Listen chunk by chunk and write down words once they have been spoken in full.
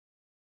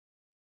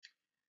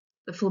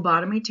The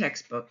Phlebotomy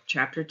Textbook,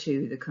 Chapter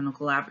 2, The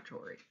Clinical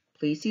Laboratory.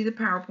 Please see the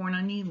PowerPoint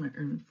on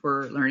eLearn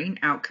for learning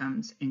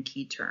outcomes and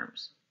key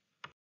terms.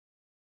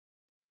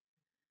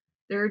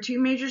 There are two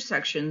major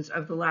sections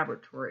of the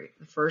laboratory.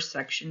 The first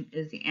section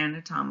is the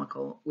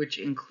anatomical, which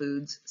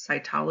includes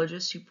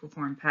cytologists who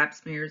perform pap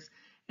smears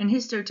and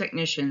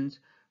histotechnicians,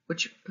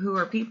 who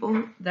are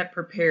people that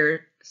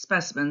prepare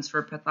specimens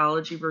for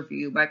pathology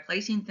review by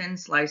placing thin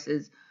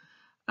slices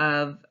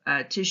of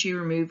tissue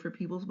removed from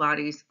people's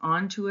bodies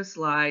onto a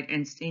slide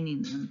and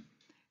staining them.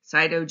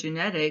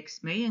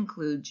 Cytogenetics may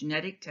include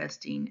genetic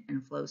testing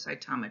and flow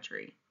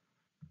cytometry.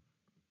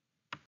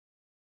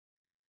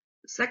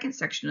 The second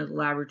section of the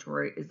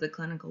laboratory is the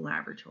clinical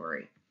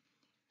laboratory.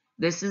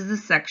 This is the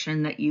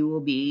section that you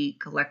will be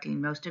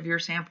collecting most of your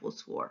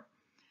samples for.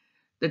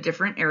 The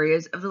different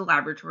areas of the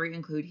laboratory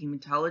include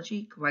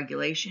hematology,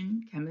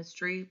 coagulation,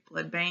 chemistry,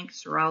 blood bank,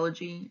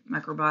 serology,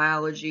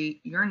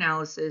 microbiology,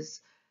 urinalysis,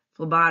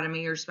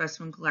 phlebotomy or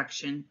specimen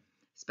collection,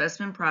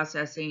 specimen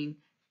processing,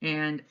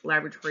 and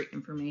laboratory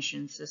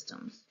information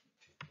systems.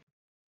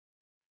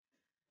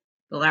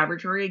 The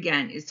laboratory,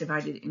 again, is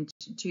divided into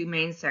two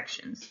main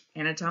sections,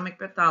 anatomic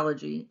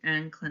pathology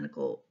and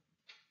clinical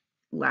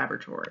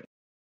laboratory.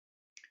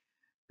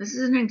 This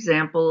is an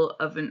example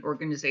of an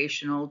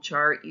organizational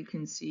chart. You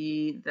can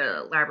see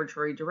the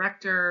laboratory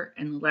director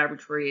and the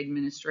laboratory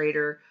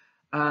administrator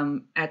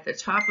at the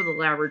top of the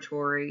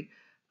laboratory,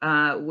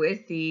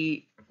 with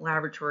the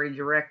laboratory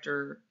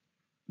director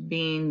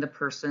being the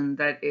person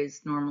that is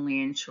normally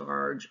in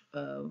charge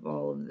of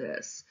all of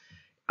this,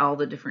 all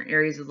the different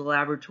areas of the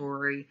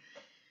laboratory.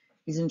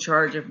 He's in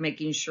charge of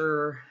making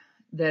sure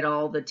that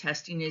all the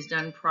testing is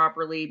done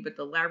properly, but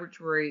the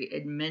laboratory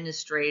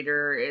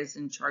administrator is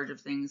in charge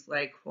of things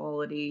like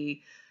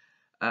quality,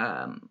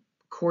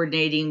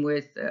 coordinating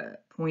with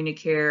point of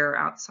care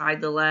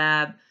outside the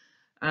lab,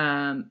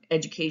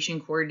 education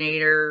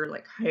coordinator,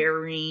 like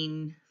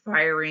hiring,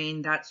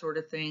 firing, that sort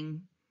of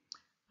thing.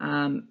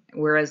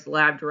 Whereas the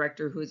lab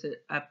director, who's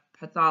a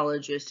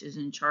pathologist, is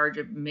in charge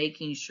of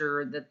making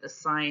sure that the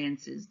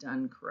science is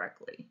done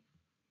correctly.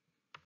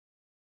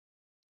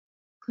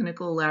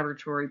 Clinical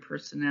laboratory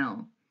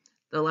personnel.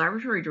 The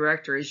laboratory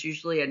director is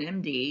usually an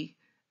MD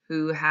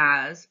who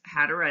has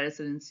had a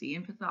residency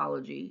in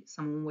pathology.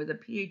 Someone with a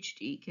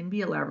PhD can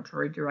be a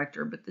laboratory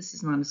director, but this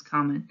is not as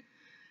common.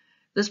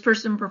 This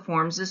person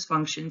performs this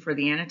function for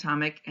the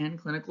anatomic and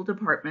clinical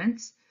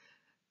departments.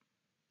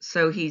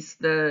 So he's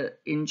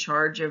in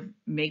charge of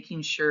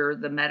making sure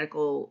the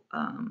medical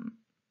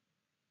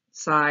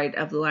side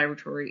of the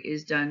laboratory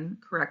is done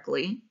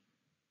correctly.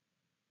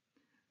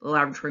 The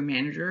laboratory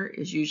manager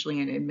is usually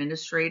an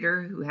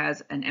administrator who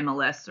has an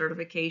MLS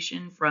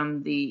certification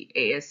from the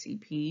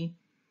ASCP.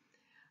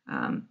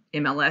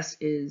 MLS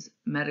is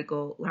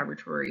Medical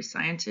Laboratory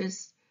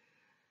Scientist,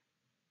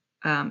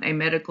 a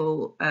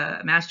medical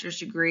master's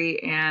degree,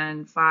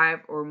 and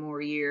 5 or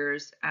more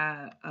years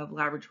of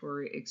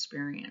laboratory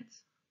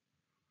experience.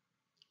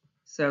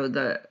 So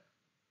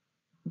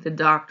the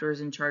doctor is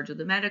in charge of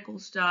the medical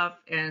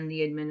stuff, and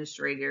the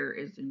administrator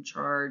is in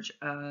charge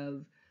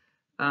of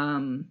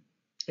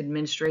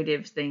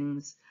administrative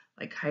things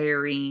like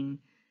hiring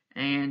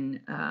and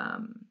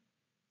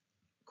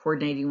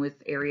coordinating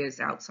with areas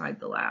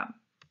outside the lab.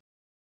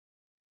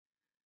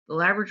 The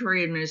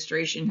laboratory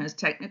administration has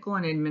technical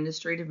and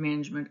administrative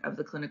management of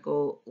the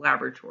clinical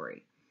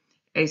laboratory.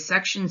 A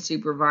section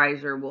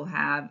supervisor will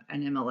have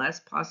an MLS,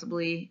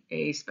 possibly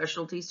a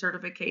specialty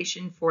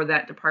certification for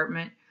that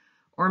department,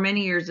 or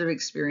many years of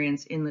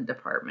experience in the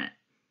department.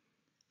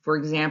 For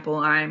example,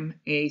 I'm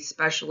a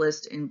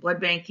specialist in blood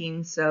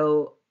banking,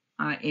 so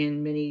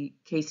in many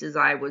cases,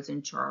 I was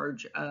in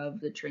charge of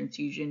the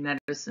transfusion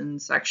medicine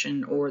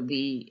section or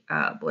the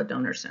blood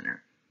donor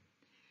center.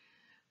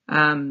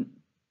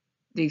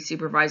 The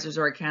supervisors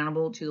are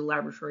accountable to the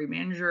laboratory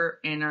manager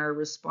and are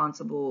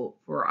responsible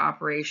for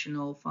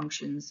operational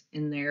functions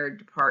in their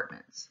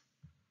departments.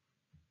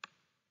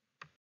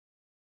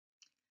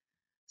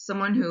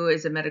 Someone who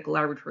is a medical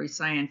laboratory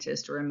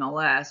scientist or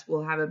MLS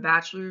will have a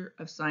Bachelor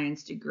of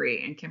Science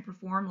degree and can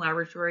perform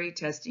laboratory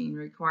testing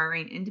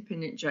requiring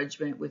independent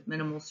judgment with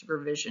minimal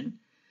supervision.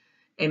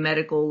 A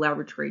medical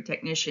laboratory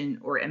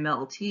technician or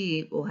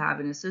MLT will have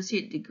an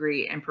associate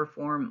degree and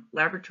perform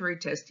laboratory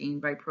testing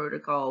by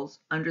protocols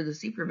under the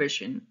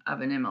supervision of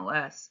an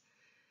MLS.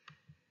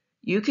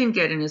 You can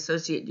get an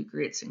associate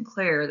degree at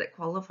Sinclair that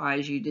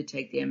qualifies you to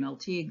take the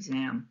MLT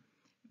exam.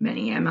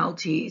 Many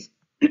MLTs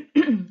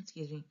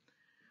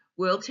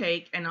will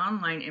take an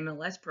online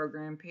MLS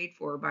program paid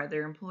for by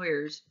their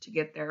employers to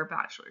get their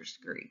bachelor's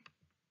degree.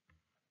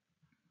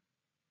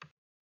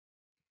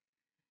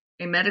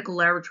 A medical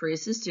laboratory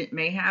assistant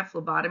may have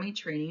phlebotomy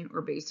training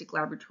or basic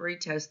laboratory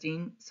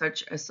testing,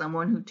 such as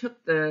someone who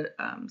took the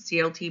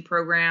CLT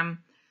program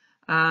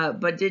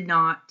but did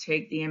not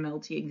take the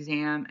MLT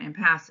exam and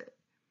pass it.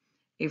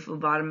 A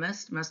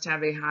phlebotomist must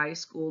have a high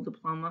school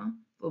diploma,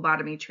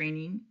 phlebotomy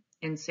training,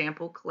 and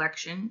sample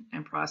collection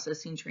and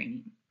processing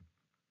training.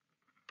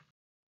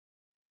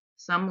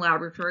 Some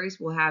laboratories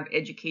will have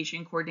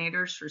education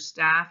coordinators for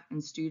staff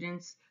and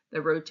students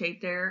that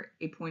rotate there.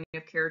 A point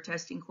of care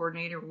testing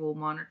coordinator will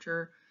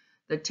monitor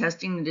the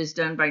testing that is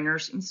done by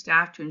nursing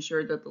staff to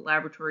ensure that the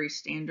laboratory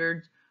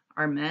standards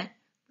are met.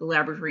 The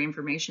laboratory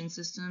information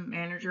system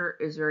manager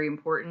is very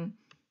important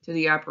to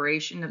the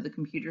operation of the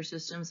computer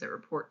systems that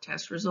report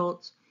test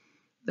results.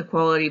 The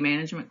quality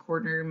management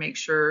coordinator makes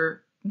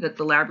sure that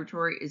the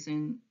laboratory is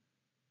in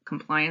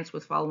compliance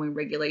with following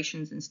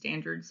regulations and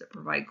standards that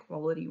provide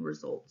quality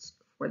results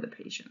for the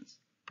patients.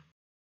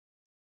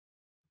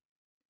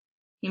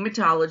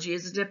 Hematology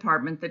is a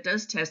department that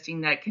does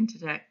testing that can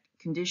detect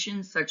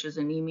conditions such as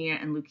anemia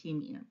and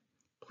leukemia.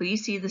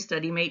 Please see the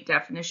StudyMate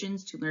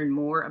definitions to learn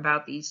more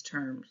about these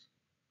terms.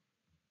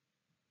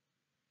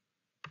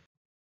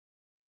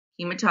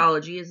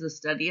 Hematology is the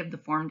study of the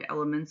formed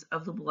elements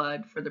of the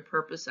blood for the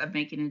purpose of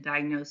making a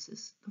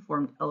diagnosis. The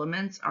formed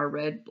elements are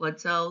red blood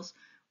cells,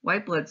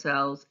 white blood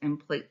cells, and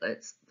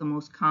platelets. The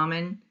most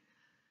common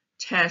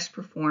test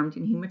performed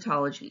in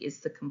hematology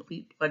is the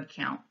complete blood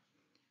count,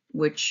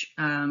 which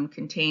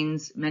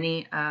contains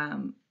many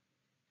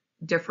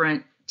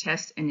different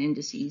tests and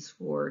indices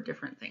for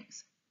different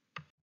things.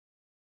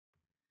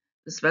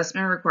 The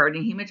specimen required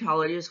in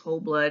hematology is whole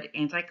blood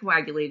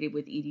anticoagulated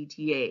with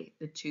EDTA.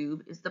 The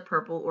tube is the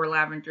purple or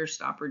lavender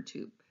stoppered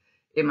tube.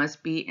 It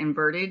must be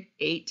inverted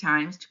 8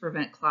 times to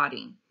prevent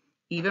clotting.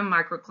 Even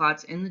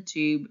microclots in the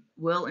tube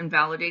will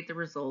invalidate the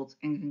results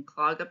and can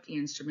clog up the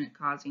instrument,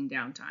 causing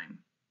downtime.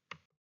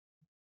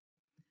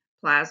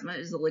 Plasma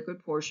is the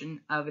liquid portion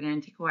of an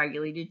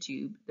anticoagulated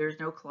tube. There's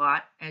no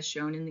clot, as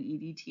shown in the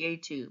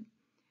EDTA tube,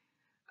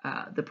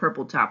 the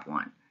purple top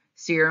one.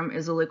 Serum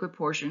is a liquid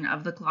portion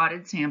of the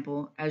clotted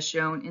sample, as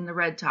shown in the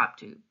red top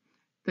tube.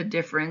 The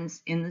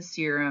difference in the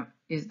serum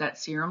is that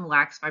serum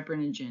lacks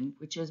fibrinogen,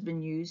 which has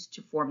been used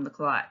to form the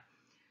clot.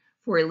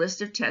 For a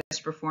list of tests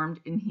performed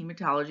in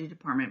hematology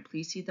department,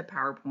 please see the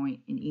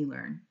PowerPoint in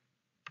eLearn.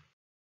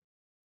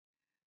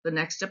 The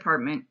next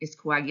department is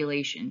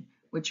coagulation,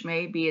 which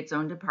may be its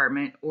own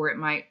department or it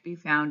might be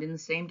found in the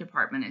same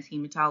department as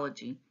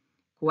hematology.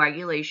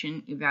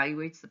 Coagulation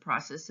evaluates the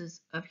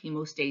processes of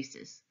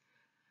hemostasis.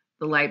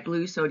 The light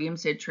blue sodium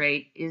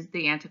citrate is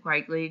the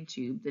anticoagulated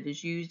tube that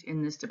is used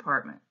in this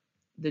department.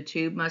 The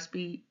tube must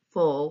be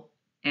full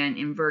and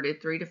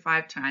inverted 3 to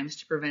 5 times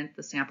to prevent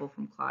the sample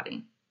from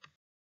clotting.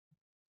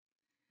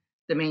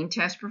 The main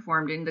test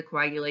performed in the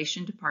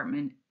coagulation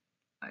department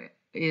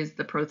is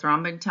the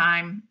prothrombin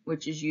time,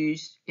 which is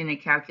used in a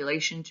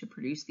calculation to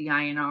produce the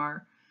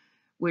INR,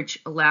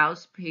 which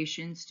allows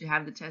patients to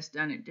have the test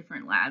done at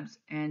different labs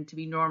and to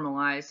be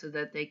normalized so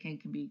that they can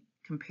be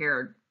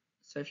compared.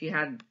 So if you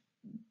had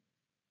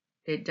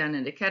it done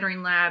at a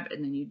Kettering lab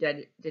and then you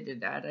did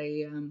it at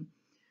a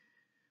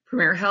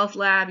Premier Health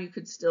lab, you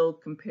could still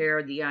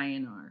compare the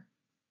INR.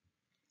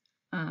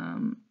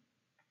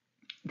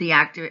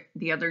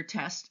 The other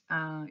test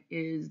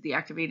is the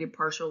activated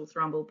partial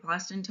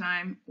thromboplastin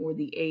time, or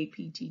the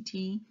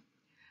APTT.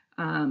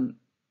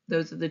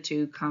 Those are the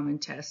 2 common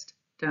tests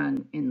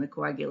done in the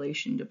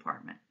coagulation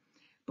department.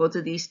 Both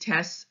of these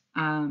tests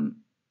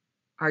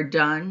are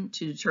done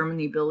to determine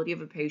the ability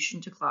of a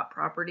patient to clot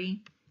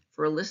properly.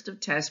 For a list of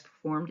tests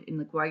performed in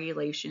the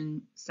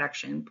coagulation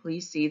section,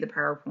 please see the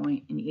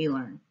PowerPoint in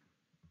eLearn.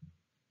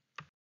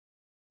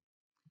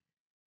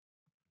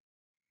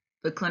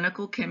 The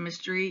clinical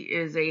chemistry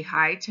is a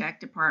high-tech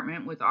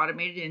department with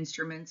automated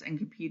instruments and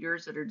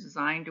computers that are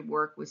designed to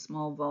work with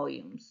small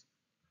volumes.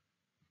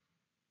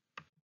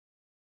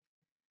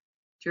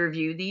 To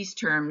review these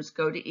terms,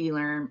 go to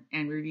eLearn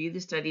and review the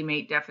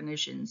StudyMate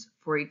definitions.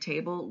 For a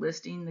table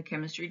listing the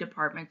chemistry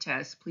department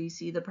tests, please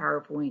see the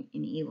PowerPoint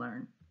in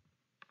eLearn.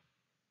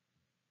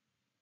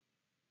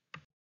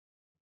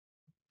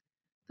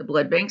 The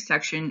blood bank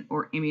section,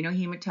 or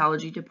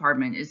immunohematology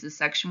department, is the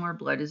section where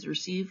blood is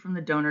received from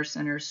the donor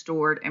center,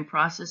 stored, and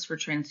processed for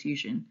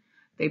transfusion.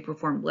 They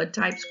perform blood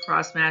types,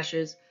 cross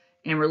matches,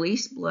 and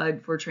release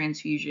blood for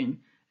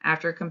transfusion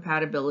after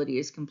compatibility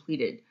is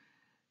completed.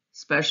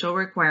 Special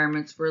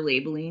requirements for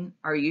labeling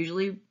are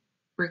usually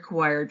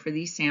required for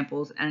these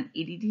samples, and an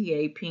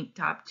EDTA pink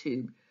top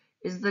tube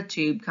is the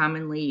tube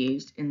commonly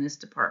used in this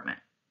department.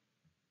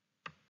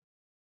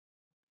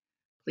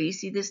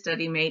 Please see the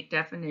StudyMate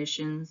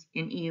definitions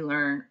in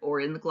eLearn or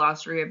in the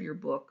glossary of your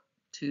book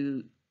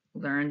to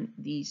learn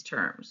these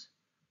terms.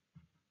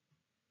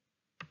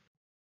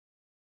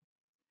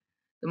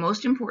 The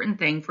most important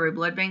thing for a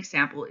blood bank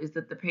sample is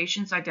that the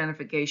patient's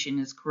identification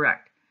is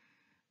correct.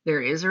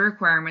 There is a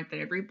requirement that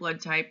every blood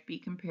type be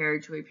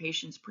compared to a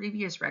patient's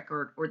previous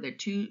record, or that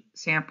 2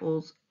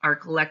 samples are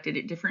collected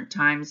at different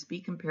times be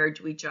compared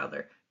to each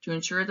other to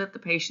ensure that the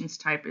patient's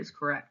type is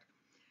correct.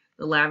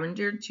 The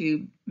lavender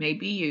tube may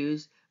be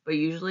used, but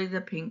usually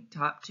the pink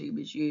top tube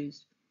is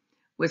used.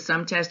 With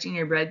some testing,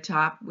 a red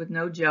top with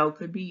no gel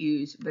could be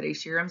used, but a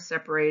serum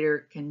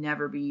separator can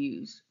never be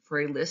used.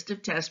 For a list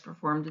of tests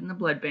performed in the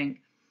blood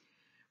bank,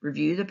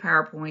 review the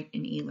PowerPoint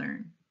in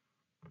eLearn.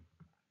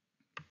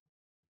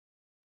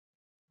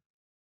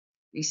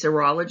 The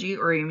serology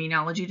or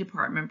immunology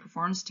department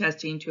performs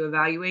testing to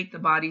evaluate the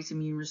body's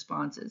immune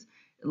responses.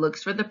 It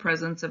looks for the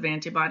presence of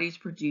antibodies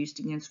produced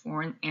against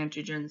foreign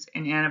antigens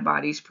and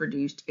antibodies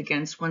produced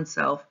against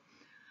oneself,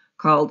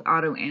 called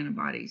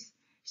autoantibodies.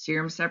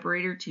 Serum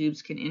separator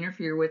tubes can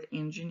interfere with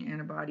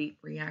antigen-antibody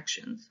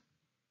reactions.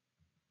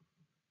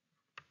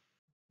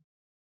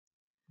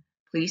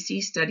 Please see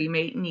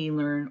StudyMate and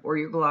eLearn or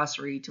your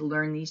glossary to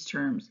learn these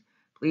terms.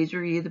 Please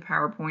review the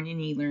PowerPoint and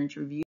eLearn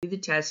to review the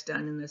tests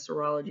done in the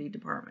serology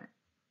department.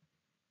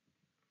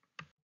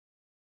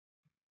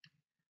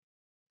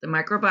 The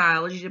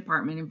microbiology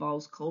department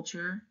involves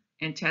culture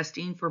and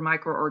testing for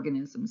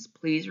microorganisms.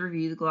 Please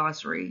review the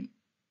glossary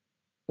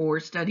or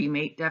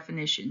StudyMate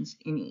definitions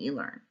in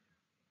eLearn.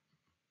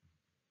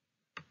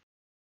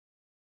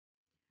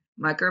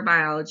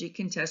 Microbiology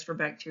can test for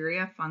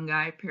bacteria,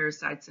 fungi,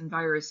 parasites, and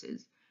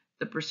viruses.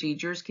 The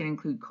procedures can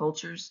include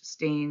cultures,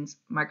 stains,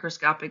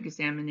 microscopic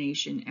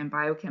examination, and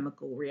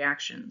biochemical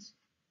reactions.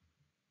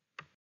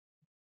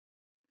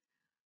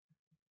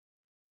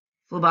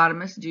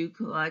 Phlebotomists do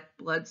collect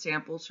blood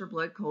samples for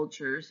blood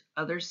cultures.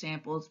 Other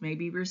samples may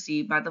be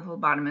received by the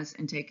phlebotomist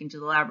and taken to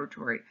the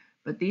laboratory,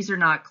 but these are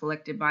not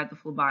collected by the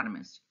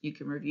phlebotomist. You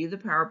can review the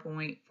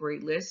PowerPoint for a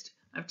list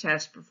of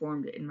tests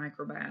performed in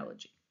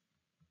microbiology.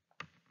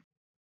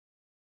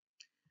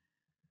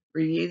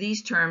 Review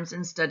these terms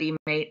in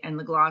StudyMate and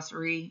the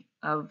glossary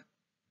of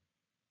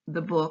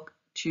the book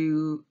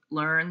to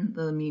learn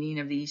the meaning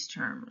of these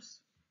terms.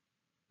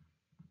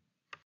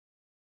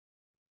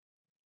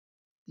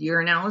 The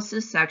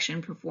urinalysis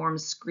section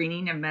performs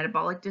screening of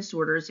metabolic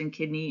disorders and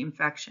kidney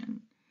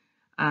infection.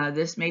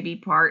 This may be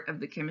part of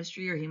the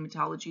chemistry or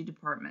hematology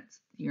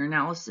departments. The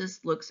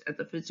urinalysis looks at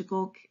the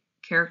physical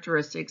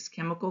characteristics,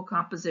 chemical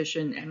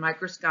composition, and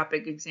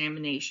microscopic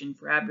examination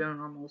for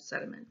abnormal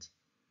sediment.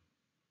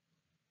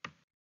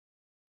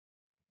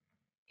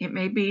 It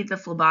may be the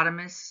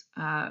phlebotomist's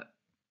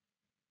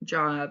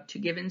job to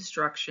give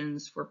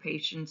instructions for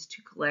patients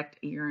to collect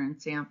a urine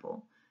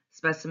sample.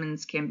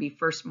 Specimens can be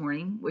first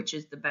morning, which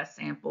is the best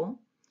sample,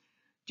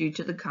 due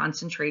to the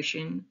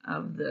concentration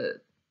of the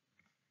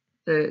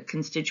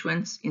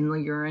constituents in the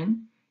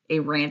urine, a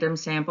random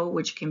sample,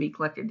 which can be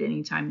collected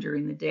anytime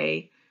during the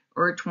day,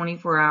 or a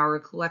 24-hour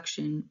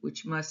collection,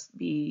 which must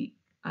be,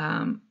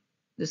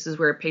 this is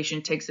where a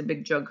patient takes a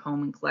big jug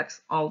home and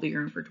collects all the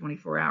urine for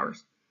 24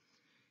 hours.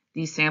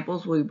 These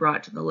samples will be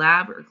brought to the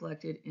lab or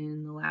collected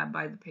in the lab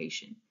by the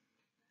patient.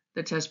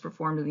 The tests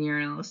performed in the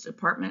urinalysis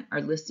department are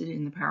listed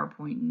in the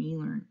PowerPoint and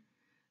eLearn.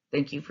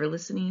 Thank you for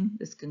listening.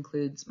 This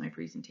concludes my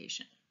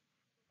presentation.